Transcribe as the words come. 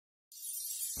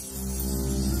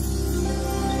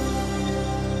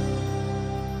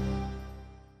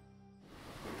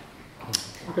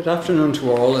Good afternoon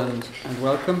to all and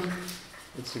welcome.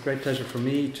 It's a great pleasure for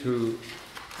me to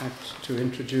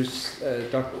introduce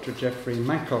Dr. Jeffrey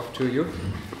Mankoff to you.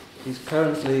 He's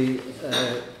currently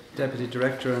Deputy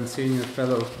Director and Senior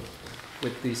Fellow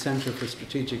with the Center for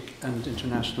Strategic and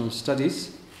International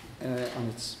Studies on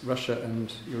its Russia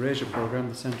and Eurasia program.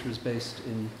 The center is based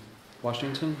in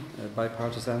Washington, a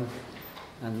bipartisan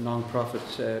and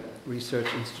non-profit research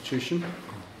institution.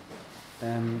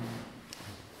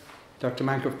 Dr.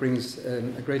 Mankoff brings a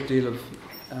great deal of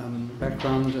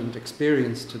background and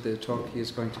experience to the talk he is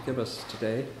going to give us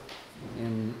today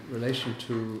in relation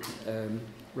to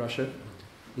Russia.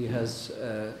 He's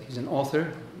an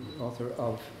author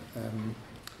of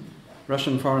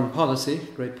Russian Foreign Policy,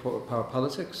 Great Power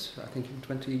Politics, I think in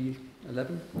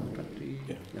 2011.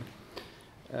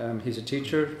 He's a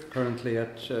teacher currently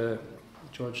at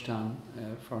Georgetown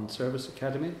Foreign Service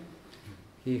Academy.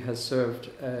 He has served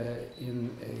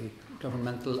in a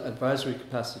governmental advisory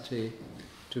capacity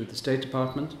to the State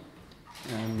Department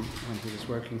when he was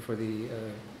working for the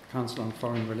Council on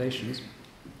Foreign Relations.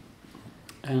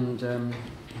 And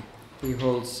he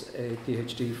holds a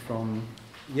PhD from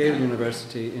Yale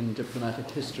University in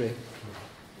diplomatic history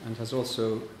and has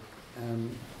also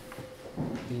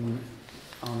been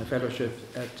on a fellowship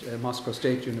at Moscow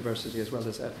State University as well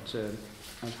as at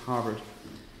Harvard.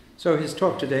 So his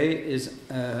talk today is,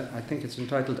 I think it's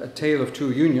entitled A Tale of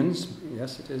Two Unions.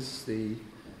 Yes, it is. The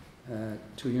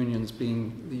two unions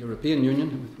being the European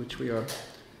Union, with which we are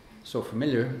so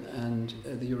familiar, and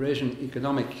the Eurasian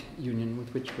Economic Union,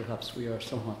 with which perhaps we are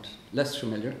somewhat less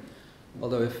familiar.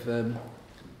 Although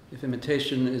if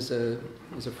imitation is a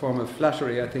form of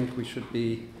flattery, I think we should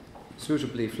be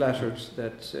suitably flattered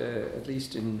that at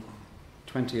least in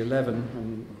 2011,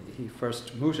 when he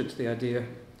first mooted the idea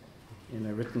in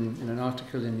an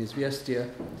article in Izvestia,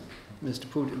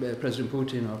 President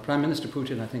Putin, or Prime Minister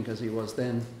Putin, I think as he was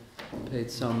then,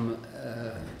 paid some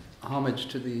homage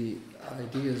to the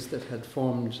ideas that had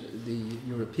formed the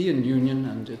European Union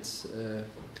and its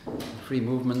free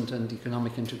movement and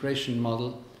economic integration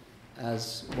model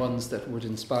as ones that would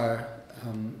inspire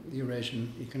the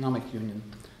Eurasian Economic Union.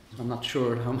 So I'm not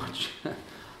sure how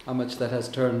much that has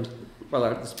turned.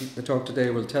 Well, the talk today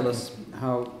will tell us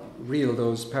how real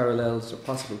those parallels or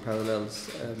possible parallels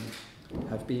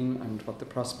have been and what the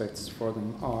prospects for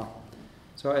them are.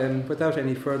 So without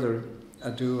any further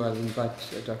ado, I'll invite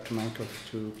Dr. Mankoff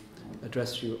to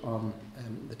address you on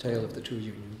the tale of the two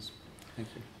unions. Thank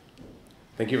you.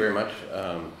 Thank you very much.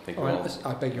 Thank you all.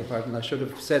 I beg your pardon. I should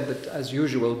have said that, as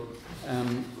usual,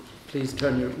 please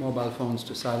turn your mobile phones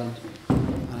to silent,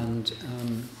 and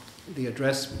the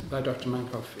address by Dr.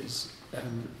 Mankoff is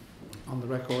on the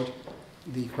record.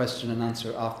 The question and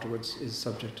answer afterwards is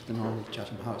subject to the normal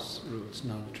Chatham House rules,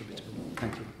 non-attributable.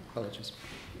 Thank you. Apologies.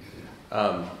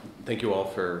 Thank you all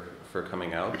for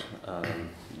coming out.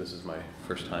 This is my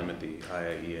first time at the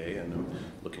IIEA, and I'm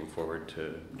looking forward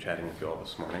to chatting with you all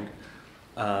this morning.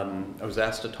 I was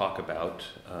asked to talk about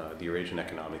the Eurasian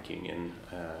Economic Union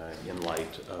in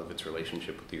light of its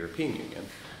relationship with the European Union.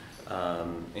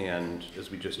 And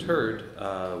as we just heard,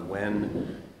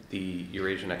 when the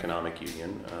Eurasian Economic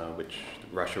Union, which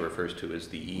Russia refers to as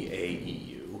the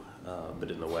EAEU,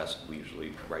 but in the West we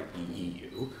usually write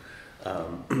EEU.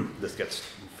 This gets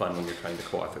fun when you're trying to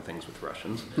co-author things with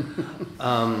Russians.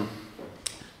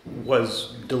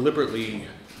 Was deliberately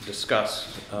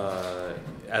discussed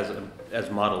as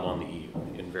modeled on the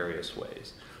EU in various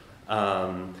ways.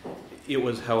 It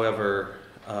was, however,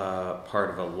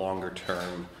 part of a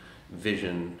longer-term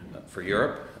vision for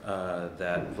Europe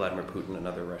that Vladimir Putin and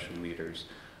other Russian leaders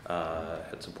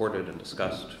had supported and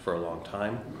discussed for a long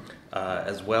time,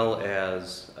 as well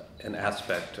as an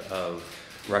aspect of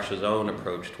Russia's own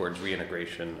approach towards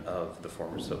reintegration of the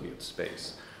former Soviet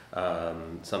space,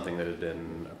 something that had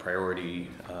been a priority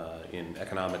in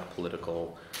economic,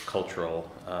 political, cultural,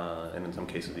 and in some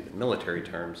cases even military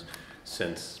terms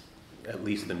since at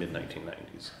least the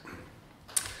mid-1990s.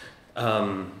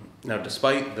 Now,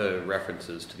 despite the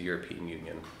references to the European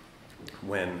Union,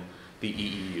 when the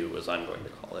EEU, as I'm going to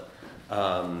call it,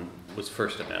 was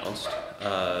first announced,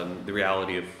 the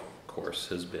reality, of course,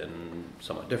 has been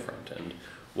somewhat different, and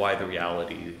why the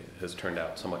reality has turned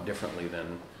out somewhat differently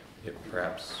than it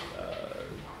perhaps,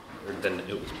 or than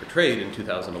it was portrayed in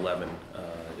 2011,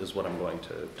 is what I'm going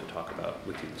to talk about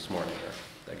with you this morning,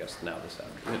 or I guess now this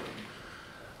afternoon.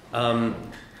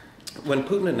 When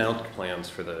Putin announced plans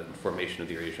for the formation of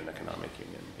the Eurasian Economic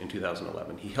Union in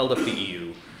 2011, he held up the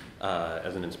EU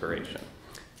as an inspiration.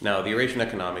 Now, the Eurasian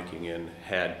Economic Union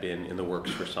had been in the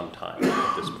works for some time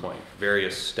at this point,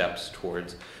 various steps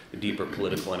towards the deeper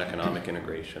political and economic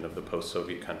integration of the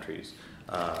post-Soviet countries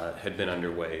had been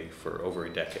underway for over a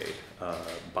decade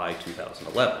by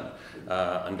 2011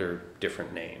 under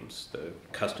different names: the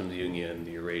Customs Union,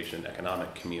 the Eurasian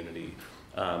Economic Community,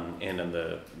 and on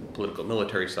the political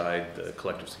military side, the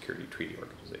Collective Security Treaty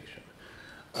Organization.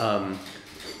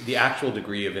 The actual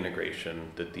degree of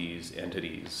integration that these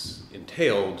entities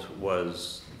entailed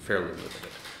was fairly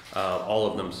limited. All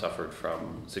of them suffered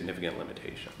from significant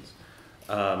limitations.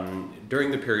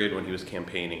 During the period when he was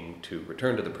campaigning to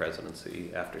return to the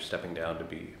presidency after stepping down to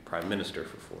be prime minister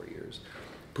for 4 years,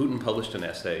 Putin published an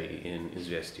essay in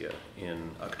Izvestia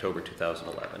in October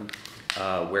 2011,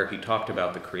 where he talked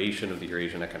about the creation of the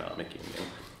Eurasian Economic Union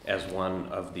as one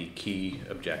of the key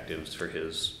objectives for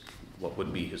what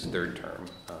would be his third term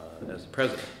as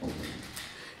president.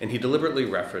 And he deliberately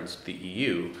referenced the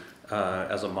EU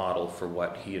as a model for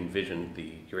what he envisioned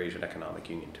the Eurasian Economic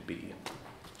Union to be.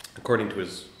 According to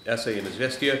his essay in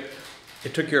Izvestia,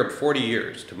 it took Europe 40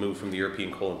 years to move from the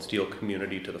European coal and steel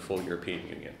community to the full European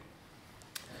Union.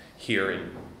 Here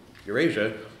in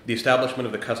Eurasia, the establishment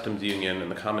of the customs union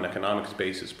and the common economic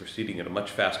space is proceeding at a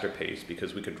much faster pace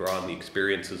because we could draw on the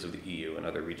experiences of the EU and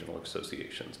other regional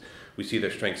associations. We see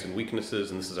their strengths and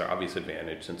weaknesses, and this is our obvious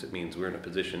advantage since it means we're in a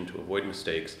position to avoid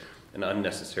mistakes and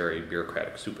unnecessary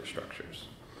bureaucratic superstructures.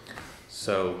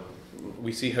 So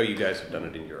we see how you guys have done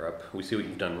it in Europe. We see what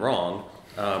you've done wrong.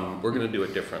 We're going to do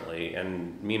it differently,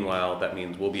 and meanwhile, that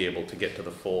means we'll be able to get to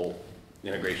the full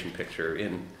integration picture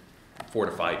in 4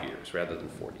 to 5 years rather than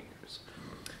 40 years.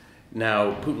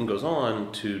 Now, Putin goes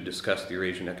on to discuss the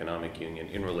Eurasian Economic Union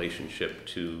in relationship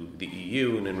to the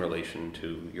EU and in relation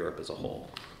to Europe as a whole.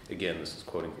 Again, this is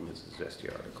quoting from his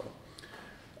Izvestia article.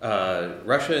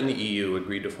 Russia and the EU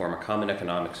agreed to form a common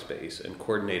economic space and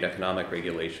coordinate economic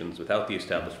regulations without the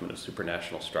establishment of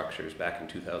supranational structures back in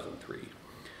 2003.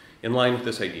 In line with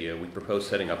this idea, we propose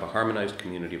setting up a harmonized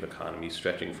community of economies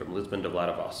stretching from Lisbon to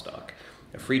Vladivostok,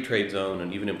 a free trade zone,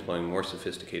 and even employing more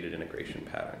sophisticated integration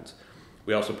patterns.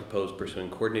 We also propose pursuing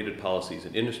coordinated policies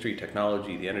in industry,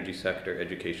 technology, the energy sector,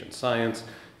 education, science,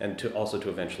 and to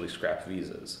eventually scrap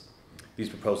visas. These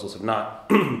proposals have not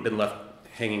been left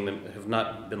hanging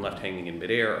in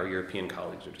midair. Our European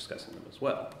colleagues are discussing them as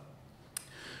well.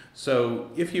 So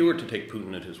if you were to take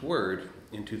Putin at his word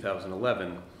in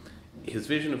 2011, his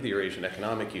vision of the Eurasian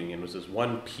Economic Union was as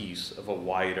one piece of a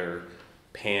wider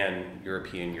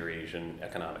pan-European Eurasian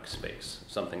economic space,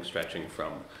 something stretching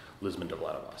from Lisbon to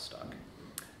Vladivostok.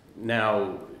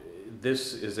 Now,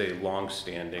 this is a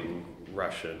long-standing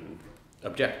Russian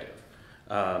objective.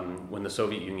 When the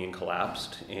Soviet Union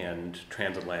collapsed and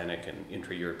transatlantic and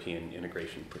intra-European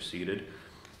integration proceeded,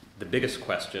 the biggest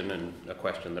question, and a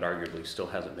question that arguably still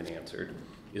hasn't been answered,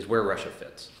 is where Russia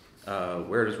fits.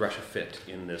 Where does Russia fit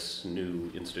in this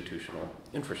new institutional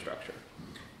infrastructure?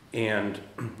 And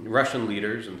Russian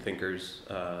leaders and thinkers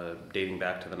dating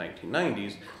back to the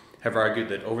 1990s have argued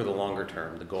that over the longer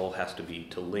term, the goal has to be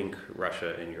to link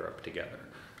Russia and Europe together.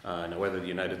 Now, whether the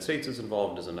United States is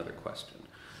involved is another question.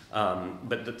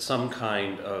 But that some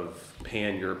kind of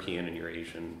pan-European and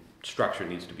Eurasian structure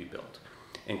needs to be built.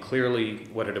 And clearly,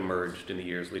 what had emerged in the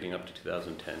years leading up to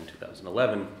 2010,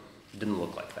 2011 didn't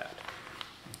look like that.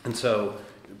 And so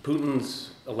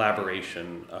Putin's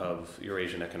elaboration of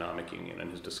Eurasian Economic Union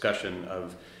and his discussion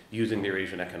of using the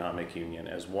Eurasian Economic Union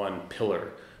as one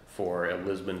pillar for a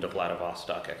Lisbon to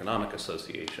Vladivostok economic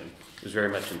association is very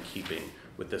much in keeping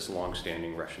with this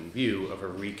long-standing Russian view of a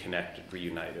reconnected,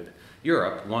 reunited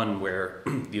Europe, one where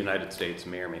the United States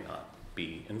may or may not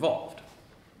be involved.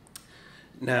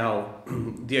 Now,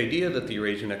 the idea that the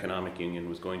Eurasian Economic Union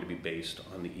was going to be based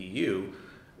on the EU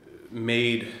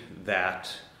made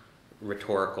that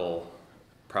rhetorical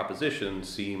proposition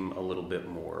seem a little bit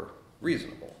more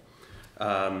reasonable.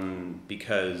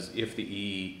 Because if the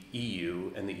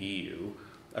EU and the EU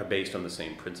are based on the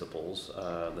same principles,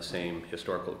 the same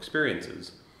historical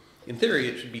experiences, in theory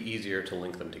it should be easier to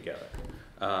link them together.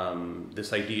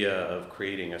 This idea of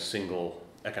creating a single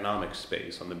economic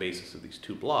space on the basis of these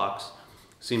two blocks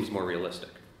seems more realistic.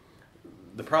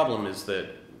 The problem is that,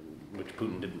 which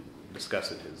Putin didn't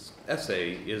discuss in his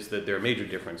essay, is that there are major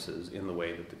differences in the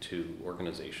way that the two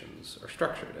organizations are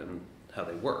structured and how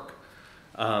they work.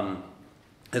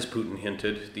 As Putin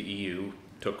hinted, the EU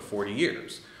took 40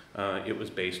 years. It was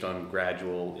based on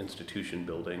gradual institution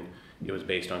building. It was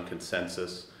based on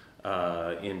consensus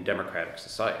in democratic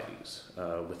societies,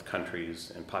 with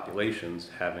countries and populations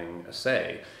having a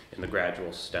say in the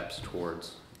gradual steps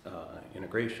towards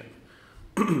integration.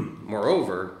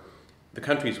 Moreover, the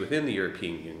countries within the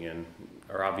European Union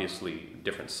are obviously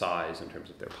different size in terms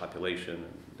of their population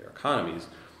and their economies,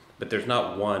 but there's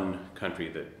not one country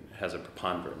that has a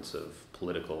preponderance of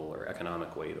political or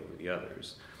economic weight over the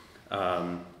others.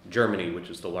 Germany,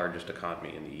 which is the largest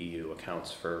economy in the EU,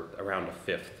 accounts for around a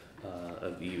fifth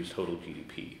of the EU's total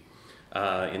GDP.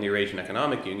 In the Eurasian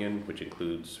Economic Union, which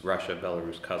includes Russia,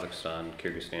 Belarus, Kazakhstan,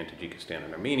 Kyrgyzstan, Tajikistan,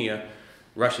 and Armenia,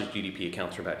 Russia's GDP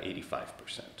accounts for about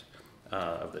 85%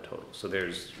 of the total. So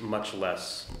there's much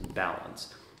less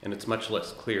balance, and it's much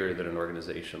less clear that an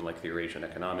organization like the Eurasian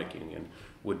Economic Union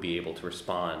would be able to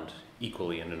respond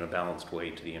equally and in a balanced way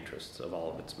to the interests of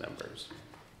all of its members.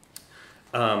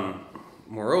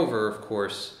 Moreover, of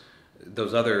course,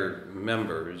 those other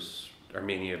members,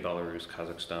 Armenia, Belarus,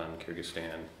 Kazakhstan,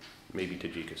 Kyrgyzstan, maybe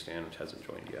Tajikistan, which hasn't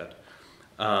joined yet,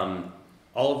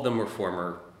 all of them were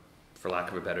former, for lack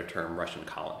of a better term, Russian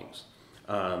colonies.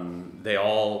 They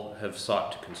all have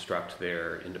sought to construct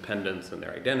their independence and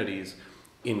their identities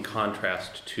in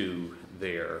contrast to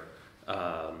their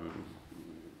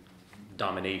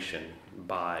domination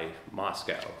by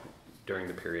Moscow during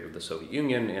the period of the Soviet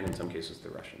Union and in some cases the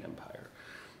Russian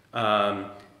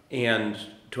Empire. And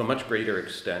to a much greater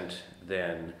extent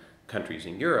than countries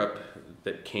in Europe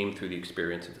that came through the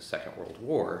experience of the Second World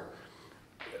War,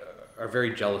 are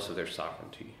very jealous of their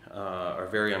sovereignty, are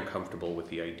very uncomfortable with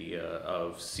the idea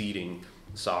of ceding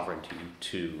sovereignty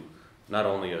to not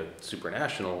only a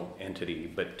supranational entity,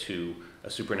 but to a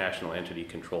supranational entity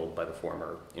controlled by the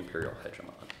former imperial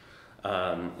hegemon.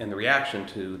 And the reaction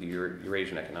to the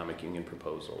Eurasian Economic Union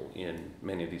proposal in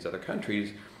many of these other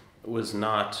countries was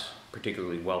not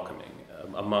particularly welcoming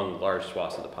among large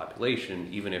swaths of the population,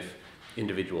 even if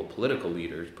individual political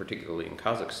leaders, particularly in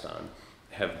Kazakhstan,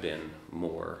 have been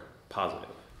more positive.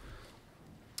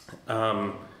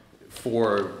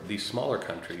 For these smaller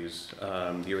countries,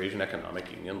 the Eurasian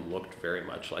Economic Union looked very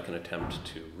much like an attempt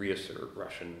to reassert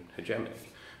Russian hegemony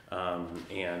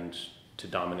and to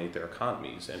dominate their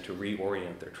economies and to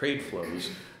reorient their trade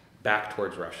flows back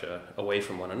towards Russia, away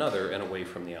from one another and away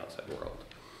from the outside world.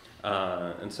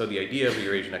 And so the idea of the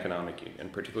Eurasian Economic Union,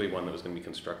 particularly one that was going to be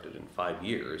constructed in 5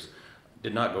 years,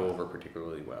 did not go over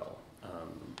particularly well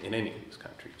in any of these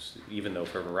countries, even though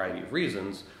for a variety of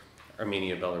reasons,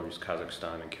 Armenia, Belarus,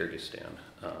 Kazakhstan, and Kyrgyzstan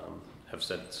have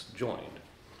since joined.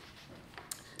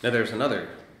 Now there's another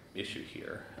issue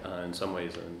here, in some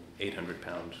ways an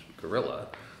 800-pound gorilla,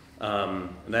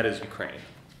 and that is Ukraine.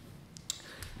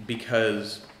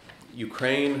 Because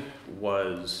Ukraine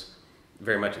was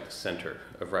very much at the center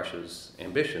of Russia's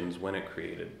ambitions when it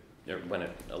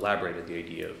elaborated the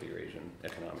idea of the Eurasian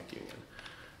Economic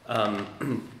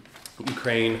Union.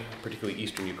 Ukraine, particularly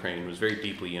eastern Ukraine, was very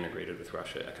deeply integrated with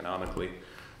Russia economically.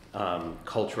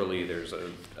 Culturally, there's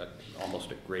almost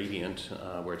a gradient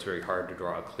where it's very hard to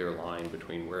draw a clear line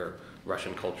between where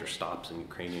Russian culture stops and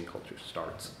Ukrainian culture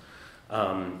starts.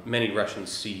 Many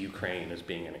Russians see Ukraine as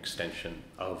being an extension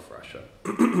of Russia.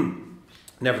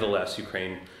 Nevertheless,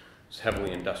 Ukraine was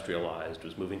heavily industrialized,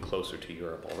 was moving closer to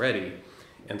Europe already,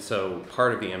 and so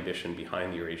part of the ambition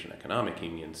behind the Eurasian Economic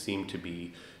Union seemed to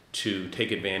be to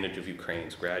take advantage of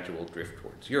Ukraine's gradual drift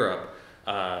towards Europe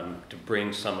to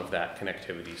bring some of that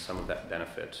connectivity, some of that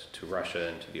benefit to Russia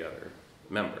and to the other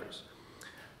members.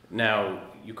 Now,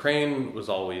 Ukraine was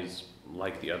always,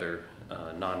 like the other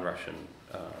non-Russian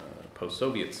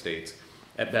post-Soviet states,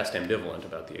 at best ambivalent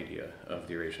about the idea of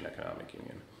the Eurasian Economic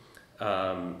Union.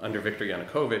 Under Viktor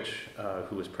Yanukovych,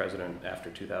 who was president after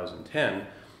 2010,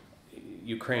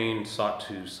 Ukraine sought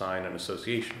to sign an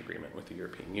association agreement with the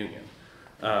European Union.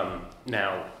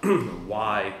 Now,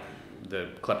 why the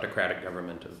kleptocratic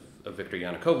government of Viktor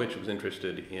Yanukovych was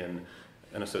interested in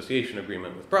an association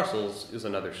agreement with Brussels is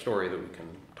another story that we can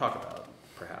talk about,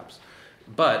 perhaps.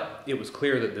 But it was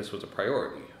clear that this was a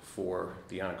priority for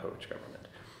the Yanukovych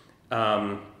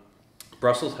government.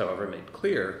 Brussels, however, made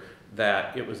clear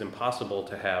that it was impossible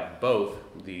to have both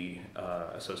the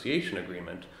association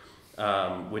agreement,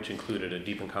 which included a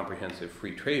deep and comprehensive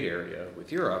free trade area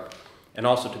with Europe, and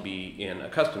also to be in a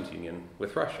customs union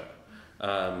with Russia.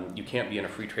 You can't be in a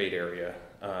free trade area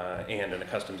and in a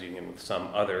customs union with some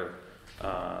other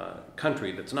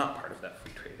country that's not part of that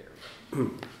free trade area.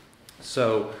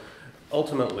 So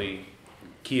ultimately,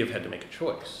 Kiev had to make a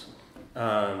choice.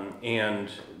 And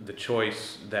the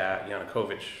choice that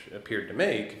Yanukovych appeared to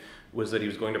make was that he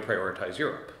was going to prioritize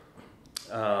Europe.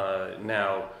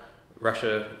 Now,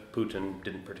 Russia, Putin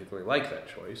didn't particularly like that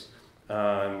choice.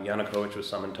 Yanukovych was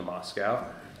summoned to Moscow.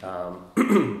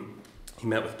 He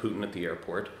met with Putin at the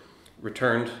airport,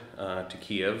 returned to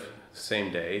Kiev the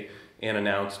same day, and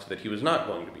announced that he was not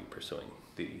going to be pursuing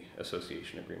the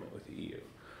association agreement with the EU.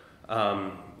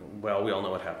 Well, we all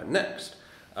know what happened next.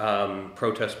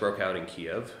 Protests broke out in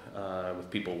Kiev with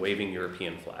people waving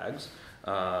European flags.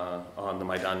 on the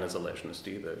Maidan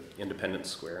Nezalezhnosti, the Independence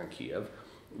Square in Kiev.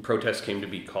 Protests came to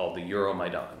be called the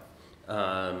Euromaidan.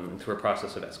 Through a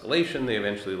process of escalation, they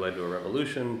eventually led to a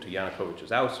revolution, to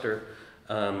Yanukovych's ouster,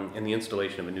 and the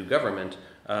installation of a new government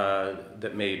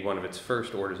that made one of its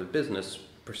first orders of business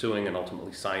pursuing and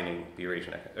ultimately signing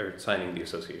the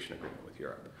association agreement with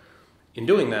Europe. In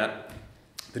doing that,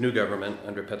 the new government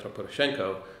under Petro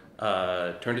Poroshenko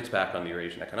turned its back on the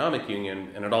Eurasian Economic Union,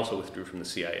 and it also withdrew from the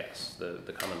CIS,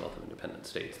 the Commonwealth of Independent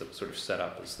States, that was sort of set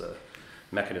up as the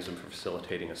mechanism for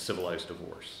facilitating a civilized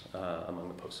divorce among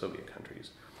the post-Soviet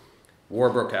countries. War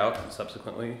broke out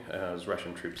subsequently as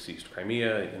Russian troops seized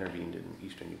Crimea, intervened in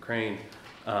eastern Ukraine,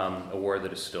 a war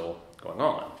that is still going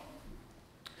on.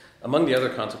 Among the other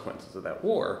consequences of that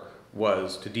war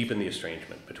was to deepen the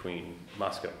estrangement between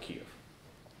Moscow and Kiev.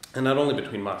 And not only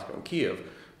between Moscow and Kiev,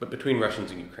 but between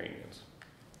Russians and Ukrainians.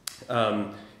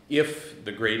 If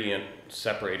the gradient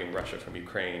separating Russia from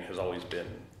Ukraine has always been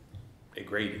a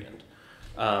gradient,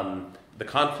 the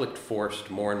conflict forced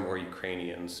more and more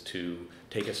Ukrainians to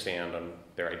take a stand on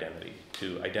their identity,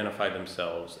 to identify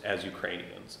themselves as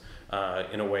Ukrainians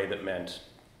in a way that meant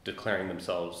declaring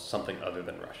themselves something other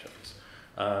than Russians.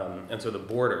 And so the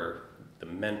border, the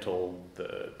mental,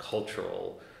 the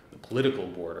cultural, the political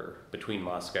border between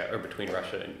Moscow or between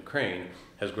Russia and Ukraine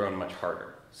has grown much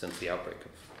harder since the outbreak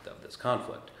of this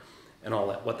conflict. And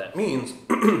what that means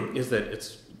is that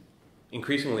it's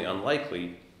increasingly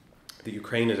unlikely that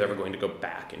Ukraine is ever going to go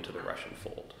back into the Russian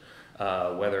fold,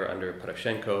 whether under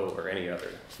Poroshenko or any other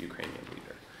Ukrainian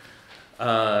leader.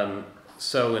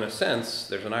 So in a sense,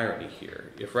 there's an irony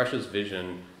here. If Russia's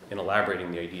vision in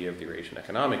elaborating the idea of the Eurasian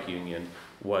Economic Union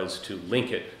was to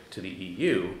link it to the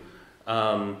EU,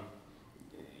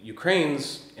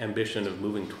 Ukraine's ambition of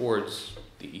moving towards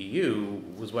the EU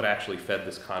was what actually fed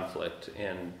this conflict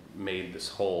and made this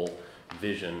whole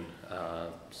vision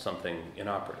something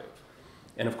inoperative.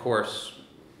 And of course,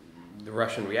 the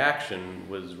Russian reaction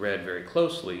was read very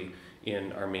closely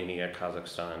in Armenia,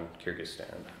 Kazakhstan,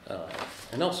 Kyrgyzstan,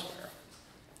 and elsewhere,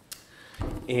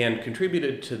 and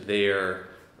contributed to their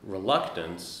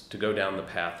reluctance to go down the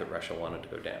path that Russia wanted to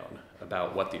go down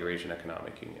about what the Eurasian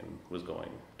Economic Union was going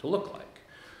to look like.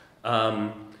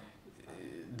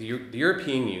 The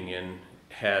European Union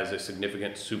has a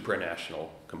significant supranational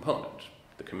component,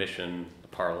 the Commission, the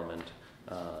Parliament,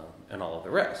 and all of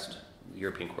the rest, the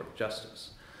European Court of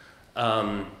Justice.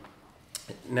 Now,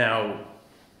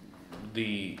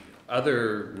 the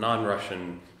other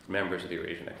non-Russian members of the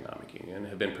Eurasian Economic Union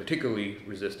have been particularly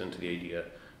resistant to the idea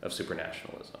of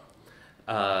supranationalism.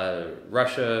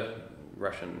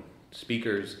 Russian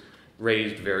speakers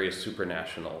raised various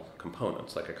supranational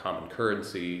components, like a common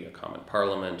currency, a common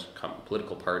parliament, common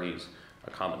political parties,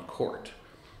 a common court.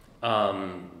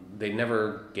 They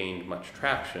never gained much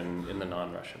traction in the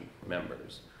non-Russian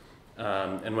members.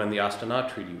 And when the Astana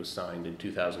Treaty was signed in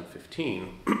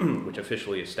 2015, which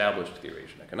officially established the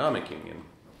Eurasian Economic Union,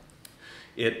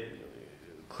 it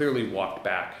clearly walked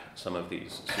back some of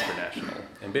these supranational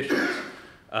ambitions.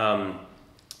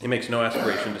 It makes no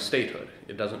aspiration to statehood.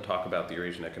 It doesn't talk about the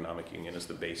Eurasian Economic Union as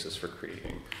the basis for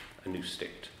creating a new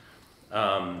state.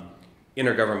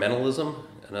 Intergovernmentalism,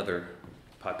 another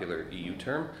popular EU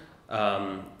term,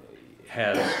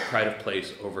 has pride of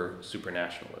place over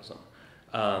supranationalism.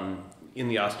 In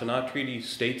the Astana Treaty,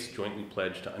 states jointly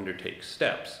pledged to undertake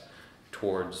steps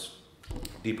towards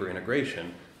deeper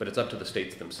integration, but it's up to the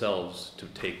states themselves to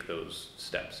take those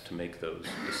steps, to make those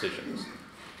decisions.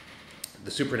 The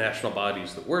supranational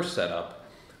bodies that were set up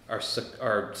are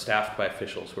staffed by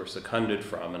officials who are seconded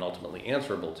from and ultimately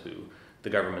answerable to the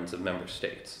governments of member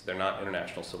states. They're not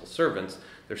international civil servants,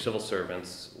 they're civil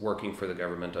servants working for the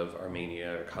government of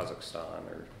Armenia or Kazakhstan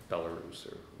or Belarus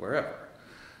or wherever.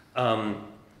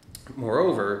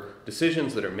 Moreover,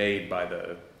 decisions that are made by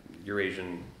the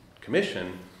Eurasian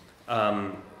Commission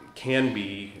can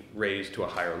be raised to a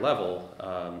higher level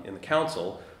in the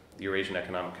Council, the Eurasian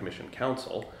Economic Commission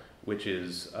Council, which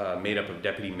is made up of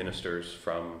deputy ministers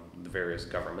from the various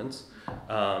governments.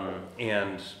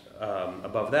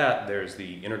 Above that, there's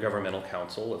the Intergovernmental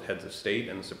Council of Heads of State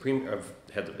and the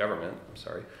Heads of Government,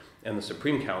 and the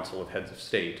Supreme Council of Heads of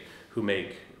State, who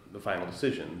make the final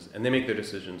decisions, and they make their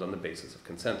decisions on the basis of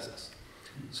consensus.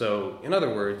 So, in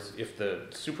other words, if the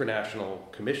supranational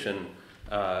commission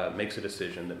makes a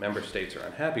decision that member states are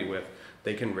unhappy with,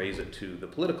 they can raise it to the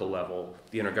political level,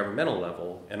 the intergovernmental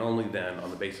level, and only then, on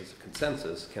the basis of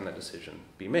consensus, can that decision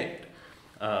be made.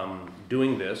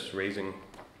 Doing this, raising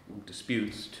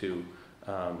disputes to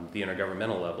the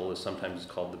intergovernmental level, is sometimes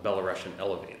called the Belarusian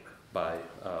elevator by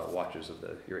watchers of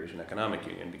the Eurasian Economic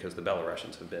Union, because the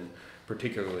Belarusians have been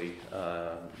particularly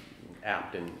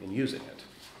apt in using it.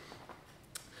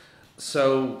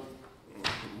 So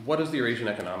what does the Eurasian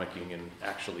Economic Union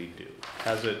actually do?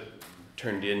 Has it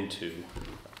turned into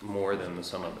more than the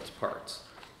sum of its parts?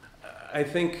 I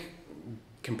think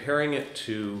comparing it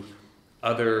to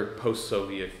other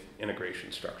post-Soviet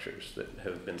integration structures that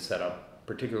have been set up,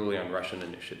 particularly on Russian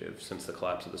initiative since the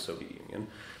collapse of the Soviet Union,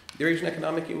 the Eurasian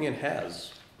Economic Union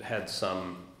has had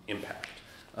some impact,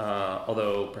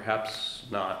 although perhaps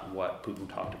not what Putin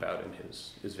talked about in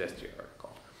his Vestia article.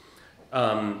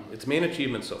 Its main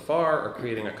achievements so far are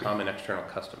creating a common external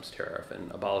customs tariff and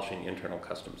abolishing internal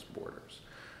customs borders.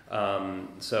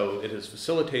 So it has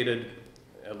facilitated,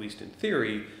 at least in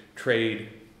theory, trade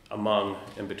among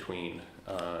and between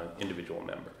individual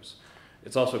members.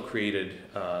 It's also created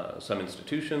some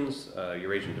institutions.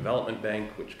 Eurasian Development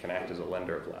Bank, which can act as a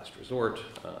lender of last resort,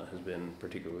 has been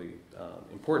particularly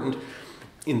important.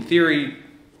 In theory,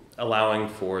 allowing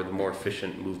for the more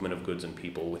efficient movement of goods and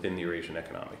people within the Eurasian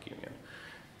Economic Union.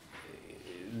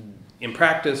 In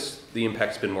practice, the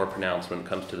impact's been more pronounced when it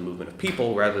comes to the movement of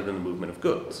people rather than the movement of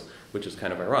goods, which is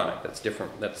kind of ironic. That's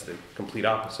different. That's the complete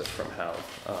opposite from how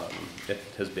it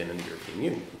has been in the European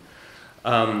Union.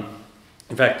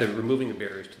 In fact, removing the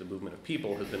barriers to the movement of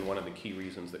people has been one of the key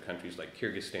reasons that countries like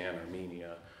Kyrgyzstan,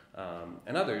 Armenia,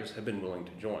 and others have been willing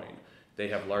to join. They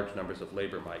have large numbers of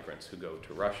labor migrants who go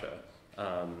to Russia,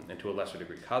 and to a lesser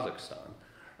degree Kazakhstan,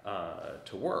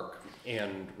 to work.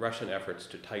 And Russian efforts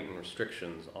to tighten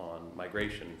restrictions on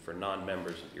migration for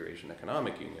non-members of the Eurasian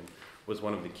Economic Union was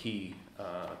one of the key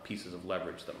pieces of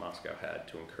leverage that Moscow had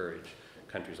to encourage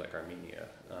countries like Armenia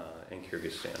and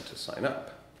Kyrgyzstan to sign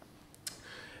up.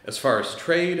 As far as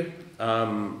trade,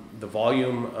 the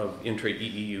volume of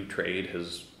intra-EEU trade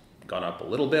has gone up a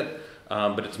little bit,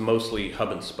 but it's mostly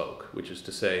hub and spoke, which is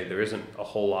to say there isn't a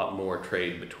whole lot more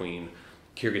trade between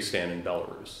Kyrgyzstan and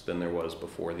Belarus than there was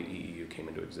before the EEU came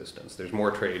into existence. There's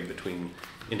more trade between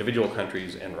individual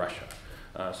countries and Russia.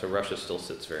 So Russia still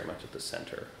sits very much at the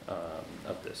center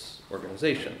of this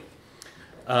organization.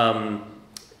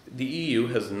 The EU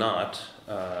has not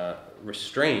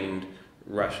restrained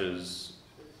Russia's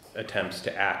attempts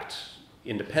to act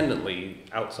independently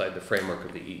outside the framework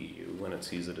of the EEU when it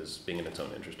sees it as being in its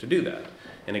own interest to do that.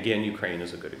 And again, Ukraine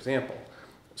is a good example.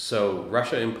 So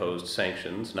Russia imposed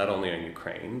sanctions not only on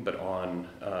Ukraine, but on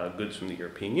goods from the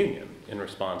European Union in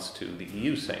response to the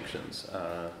EU sanctions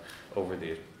over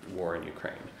the war in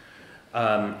Ukraine.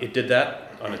 It did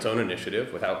that on its own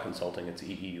initiative without consulting its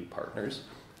EEU partners,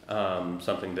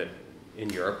 something that in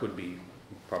Europe would be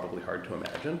probably hard to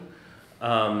imagine.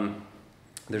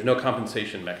 There's no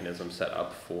compensation mechanism set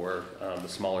up for the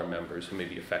smaller members who may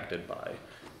be affected by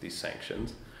these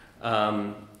sanctions.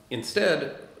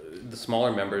 Instead, the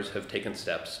smaller members have taken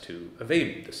steps to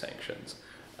evade the sanctions.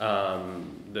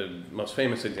 The most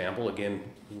famous example, again,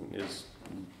 is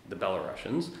the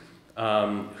Belarusians,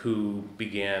 who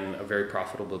began a very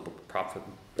profitable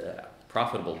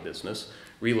business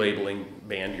relabeling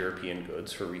banned European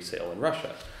goods for resale in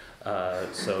Russia.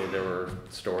 So there were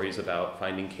stories about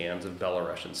finding cans of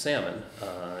Belarusian salmon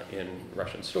in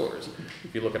Russian stores.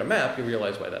 If you look at a map, you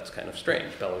realize why that's kind of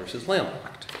strange. Belarus is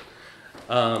landlocked.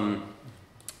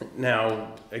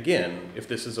 Now, again, if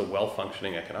this is a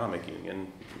well-functioning economic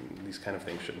union, these kind of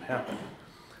things shouldn't happen.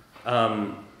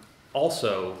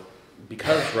 Also,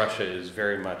 because Russia is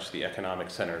very much the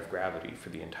economic center of gravity for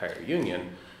the entire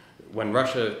union, when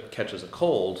Russia catches a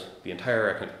cold, the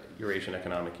entire Eurasian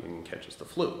Economic Union catches the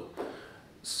flu.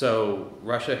 So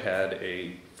Russia had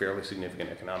a fairly significant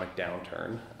economic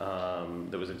downturn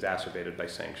that was exacerbated by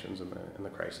sanctions and the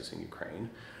crisis in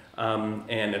Ukraine.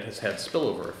 And it has had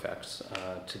spillover effects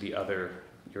to the other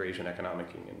Eurasian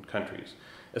Economic Union countries,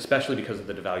 especially because of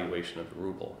the devaluation of the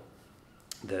ruble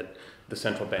that the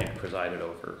central bank presided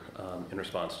over in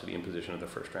response to the imposition of the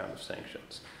first round of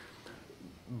sanctions.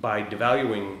 By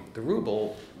devaluing the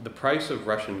ruble, the price of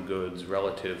Russian goods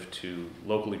relative to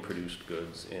locally produced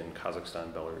goods in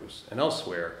Kazakhstan, Belarus, and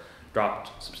elsewhere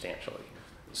dropped substantially.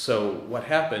 So what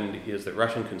happened is that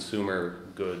Russian consumer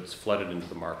goods flooded into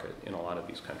the market in a lot of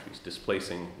these countries,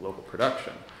 displacing local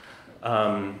production.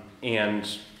 And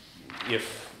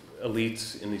if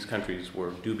elites in these countries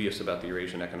were dubious about the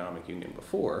Eurasian Economic Union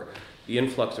before, the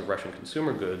influx of Russian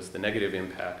consumer goods, the negative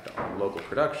impact on local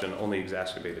production, only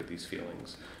exacerbated these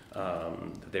feelings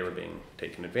that they were being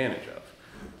taken advantage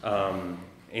of.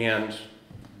 And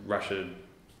Russia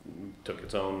took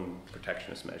its own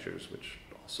protectionist measures, which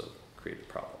also created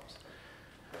problems.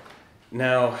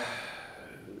 Now,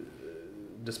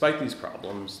 despite these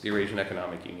problems, the Eurasian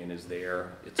Economic Union is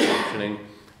there, it's functioning.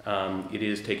 It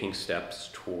is taking steps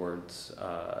towards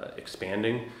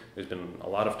expanding. There's been a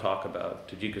lot of talk about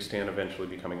Tajikistan eventually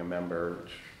becoming a member,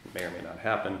 which may or may not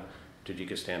happen.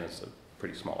 Tajikistan is a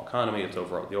pretty small economy. The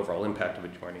overall impact of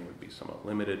it joining would be somewhat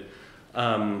limited.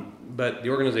 But the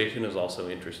organization is also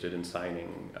interested in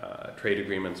signing trade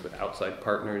agreements with outside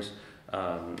partners.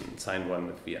 Signed one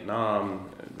with Vietnam,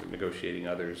 negotiating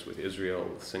others with Israel,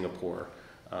 with Singapore,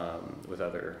 with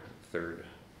other third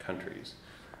countries.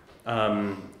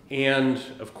 And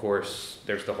of course,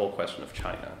 there's the whole question of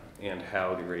China and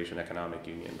how the Eurasian Economic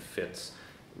Union fits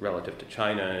relative to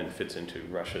China and fits into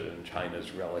Russia and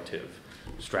China's relative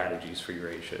strategies for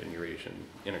Eurasia and Eurasian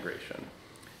integration.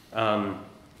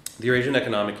 The Eurasian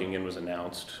Economic Union was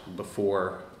announced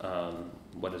before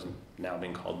what is now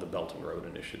being called the Belt and Road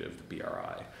Initiative, the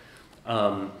BRI.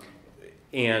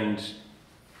 And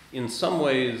in some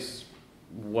ways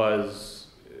was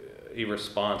a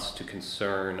response to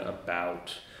concern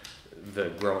about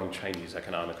the growing Chinese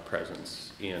economic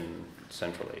presence in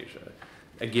Central Asia.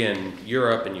 Again,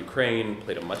 Europe and Ukraine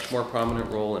played a much more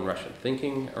prominent role in Russian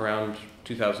thinking around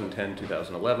 2010,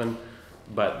 2011,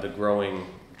 but the growing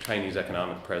Chinese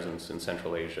economic presence in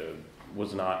Central Asia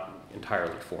was not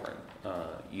entirely foreign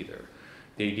either.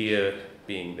 The idea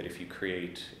being that if you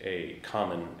create a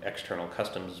common external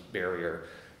customs barrier,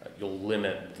 you'll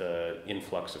limit the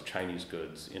influx of Chinese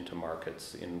goods into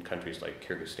markets in countries like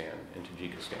Kyrgyzstan and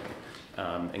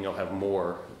Tajikistan, and you'll have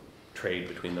more trade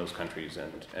between those countries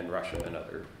and Russia and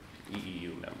other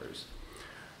EEU members.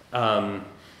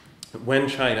 When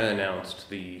China announced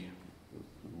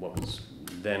what was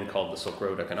then called the Silk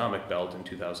Road Economic Belt in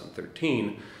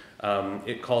 2013,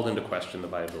 it called into question the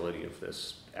viability of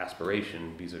this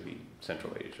aspiration vis-a-vis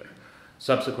Central Asia.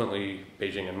 Subsequently,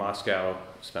 Beijing and Moscow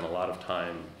spent a lot of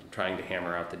time trying to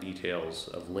hammer out the details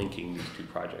of linking these two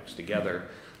projects together.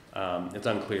 It's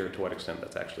unclear to what extent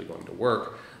that's actually going to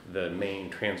work. The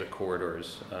main transit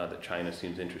corridors that China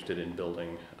seems interested in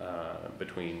building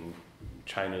between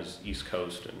China's east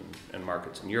coast and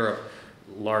markets in Europe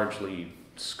largely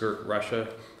skirt Russia.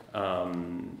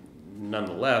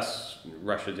 Nonetheless,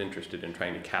 Russia is interested in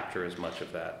trying to capture as much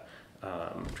of that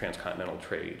transcontinental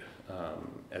trade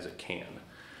as it can.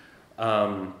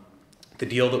 The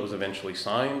deal that was eventually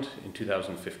signed in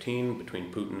 2015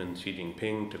 between Putin and Xi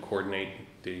Jinping to coordinate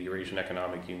the Eurasian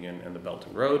Economic Union and the Belt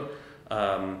and Road,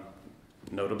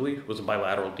 notably, was a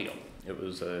bilateral deal. It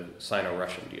was a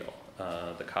Sino-Russian deal.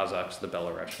 The Kazakhs, the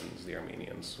Belarusians, the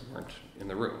Armenians weren't in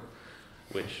the room,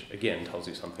 which again tells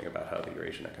you something about how the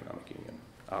Eurasian Economic Union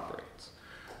operates.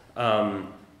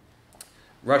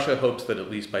 Russia hopes that at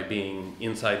least by being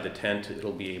inside the tent,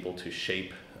 it'll be able to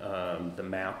shape the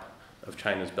map of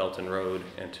China's Belt and Road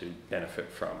and to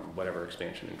benefit from whatever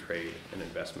expansion in trade and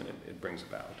investment it brings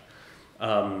about.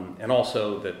 And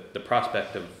also that the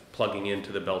prospect of plugging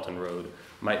into the Belt and Road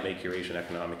might make Eurasian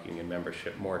Economic Union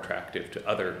membership more attractive to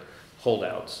other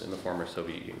holdouts in the former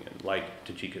Soviet Union, like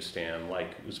Tajikistan,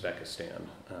 like Uzbekistan,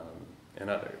 and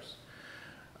others.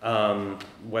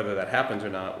 Whether that happens or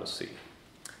not, we'll see.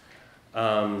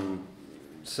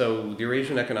 So the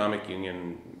Eurasian Economic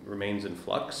Union remains in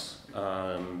flux.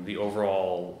 The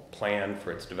overall plan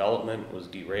for its development was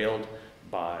derailed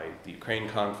by the Ukraine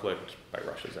conflict, by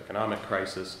Russia's economic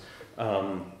crisis,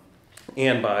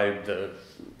 and by the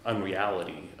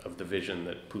unreality of the vision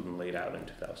that Putin laid out in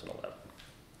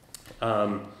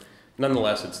 2011.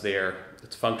 Nonetheless, it's there,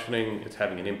 it's functioning, it's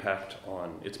having an impact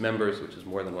on its members, which is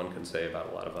more than one can say about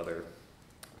a lot of other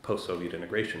post-Soviet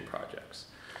integration projects.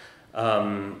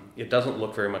 It doesn't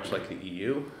look very much like the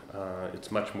EU.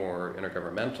 It's much more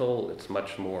intergovernmental, it's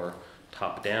much more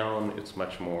top-down, it's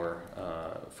much more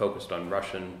focused on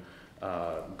Russian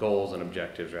goals and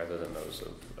objectives rather than those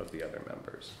of the other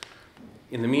members.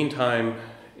 In the meantime,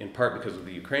 in part because of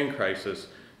the Ukraine crisis,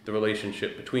 the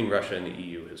relationship between Russia and the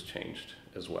EU has changed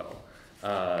as well.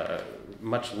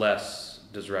 Much less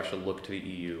does Russia look to the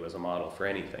EU as a model for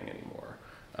anything anymore.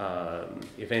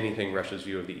 If anything, Russia's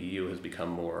view of the EU has become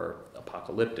more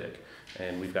apocalyptic,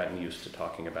 and we've gotten used to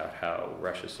talking about how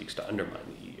Russia seeks to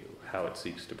undermine the EU, how it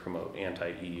seeks to promote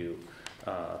anti-EU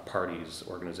parties,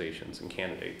 organizations, and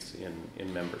candidates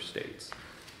in member states.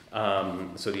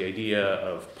 So the idea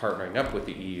of partnering up with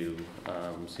the EU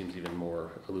seems even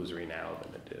more illusory now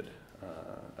than it did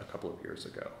a couple of years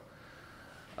ago.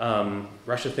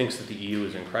 Russia thinks that the EU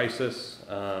is in crisis,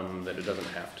 that it doesn't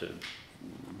have to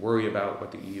worry about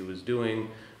what the EU is doing,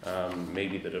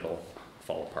 maybe that it'll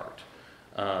fall apart.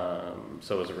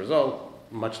 So as a result,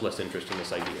 much less interest in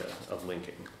this idea of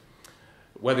linking.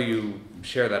 Whether you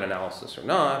share that analysis or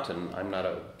not, and I'm not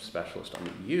a specialist on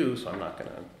the EU, so I'm not going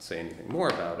to say anything more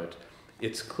about it,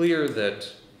 it's clear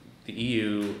that the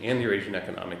EU and the Eurasian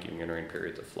Economic Union are in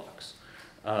periods of flux.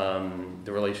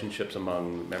 The relationships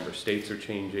among member states are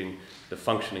changing, the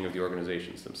functioning of the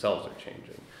organizations themselves are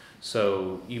changing.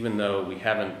 So even though we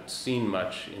haven't seen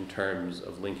much in terms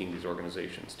of linking these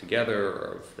organizations together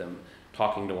or of them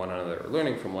talking to one another or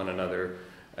learning from one another,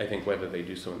 I think whether they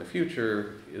do so in the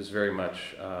future is very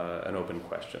much an open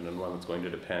question, and one that's going to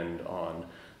depend on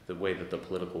the way that the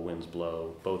political winds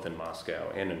blow, both in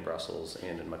Moscow and in Brussels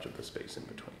and in much of the space in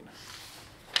between.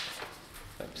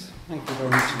 Thanks. Thank you very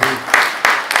much indeed.